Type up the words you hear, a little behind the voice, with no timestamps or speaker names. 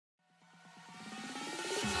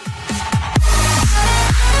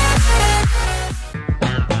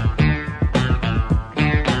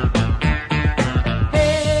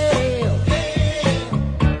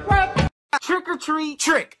me?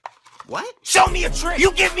 Trick. What? Show me a trick.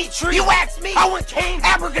 You give me trick. You ask me. I want cane,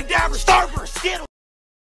 abracadabra, starburst, skittle.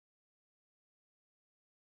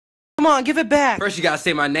 Come on, give it back. First you gotta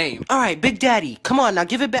say my name. Alright, Big Daddy. Come on, now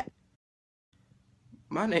give it back.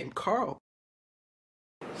 My name Carl.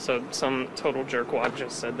 So some total jerkwad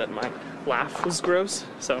just said that my laugh was gross.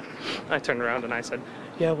 So I turned around and I said,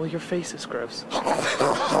 yeah, well, your face is gross.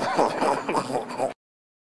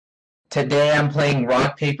 Today I'm playing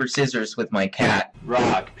rock, paper, scissors with my cat.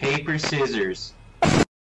 Rock, paper, scissors.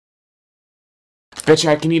 Bet you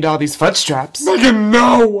I can eat all these fudge straps. Megan,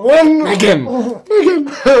 no! Megan! Megan!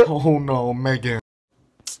 Oh no, Megan.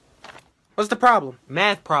 What's the problem?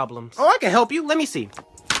 Math problems. Oh, I can help you. Let me see.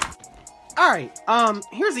 Alright,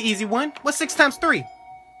 here's the easy one. What's 6 times 3?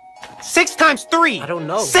 6 times 3. I don't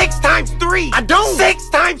know. 6 times 3. I don't. 6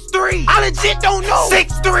 times 3. I legit don't know.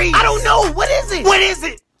 6 3. I don't know. What is it? What is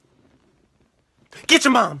it? Get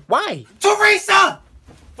your mom. Why? Teresa!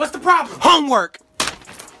 What's the problem? Homework.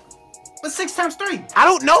 What's 6 times 3? I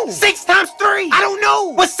don't know. 6 times 3. I don't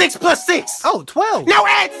know. What's 6 plus 6? Oh, 12. Now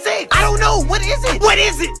add 6. I don't know. What is it? What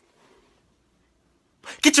is it?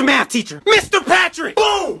 Get your math teacher. Mr. Patrick.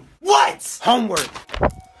 Boom. What? Homework.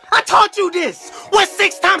 I taught you this. What's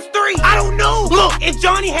 6 times 3? I don't know. Look, if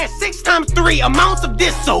Johnny had 6 times 3 amounts of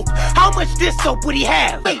dish soap, how much dish soap would he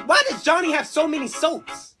have? Wait, why does Johnny have so many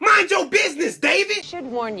soaps? Mind your business, David. Should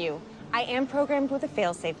warn you, I am programmed with a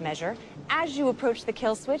fail-safe measure. As you approach the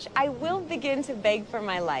kill switch, I will begin to beg for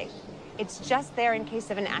my life. It's just there in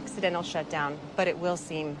case of an accidental shutdown, but it will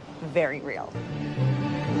seem very real.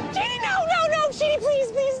 Jeannie, no, no, no! Jeannie,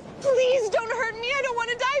 please, please, please don't hurt me. I don't want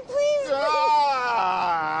to die, please.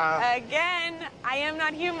 Again, I am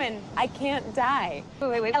not human. I can't die.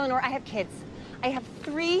 Wait. Eleanor, I have kids. I have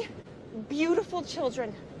 3 beautiful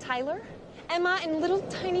children. Tyler, Emma, and little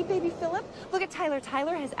tiny baby Philip. Look at Tyler.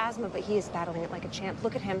 Tyler has asthma, but he is battling it like a champ.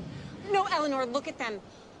 Look at him. No, Eleanor, look at them.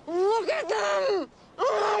 Look at them!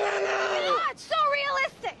 Oh, it's so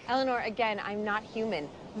realistic! Eleanor, again, I'm not human.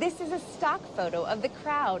 This is a stock photo of the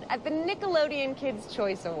crowd at the Nickelodeon Kids'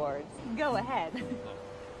 Choice Awards. Go ahead.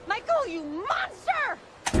 Michael, you monster!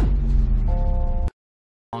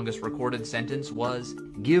 Longest recorded sentence was,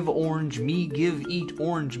 give orange, me give eat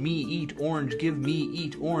orange, me eat orange, give me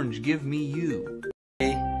eat orange, give me you.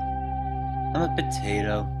 Hey, I'm a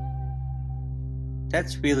potato.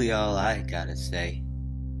 That's really all I gotta say.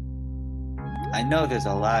 I know there's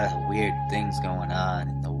a lot of weird things going on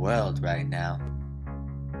in the world right now.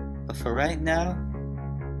 But for right now,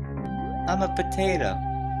 I'm a potato.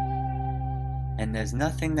 And there's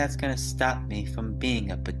nothing that's gonna stop me from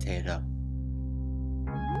being a potato.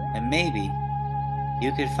 And maybe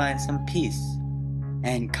you could find some peace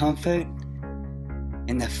and comfort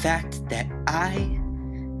in the fact that I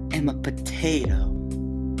am a potato.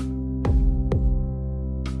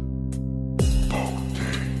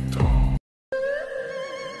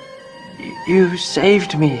 You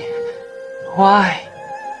saved me. Why?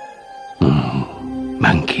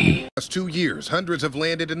 Monkey. Last 2 years, hundreds have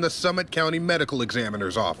landed in the Summit County Medical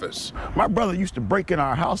Examiner's office. My brother used to break in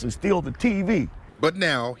our house and steal the TV. But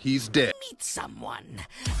now he's dead. Meet someone.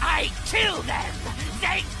 I kill them.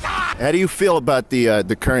 They die. How do you feel about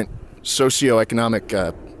the current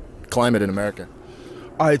socioeconomic climate in America?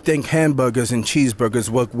 I think hamburgers and cheeseburgers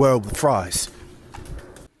work well with fries.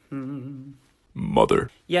 Mother.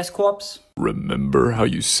 Yes, Corpse? Remember how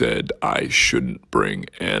you said I shouldn't bring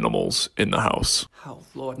animals in the house? Oh,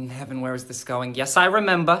 Lord in heaven, where is this going? Yes, I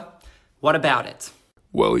remember. What about it?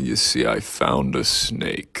 Well, you see, I found a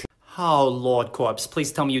snake. Oh, Lord Corpse,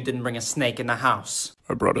 please tell me you didn't bring a snake in the house.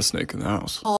 I brought a snake in the house.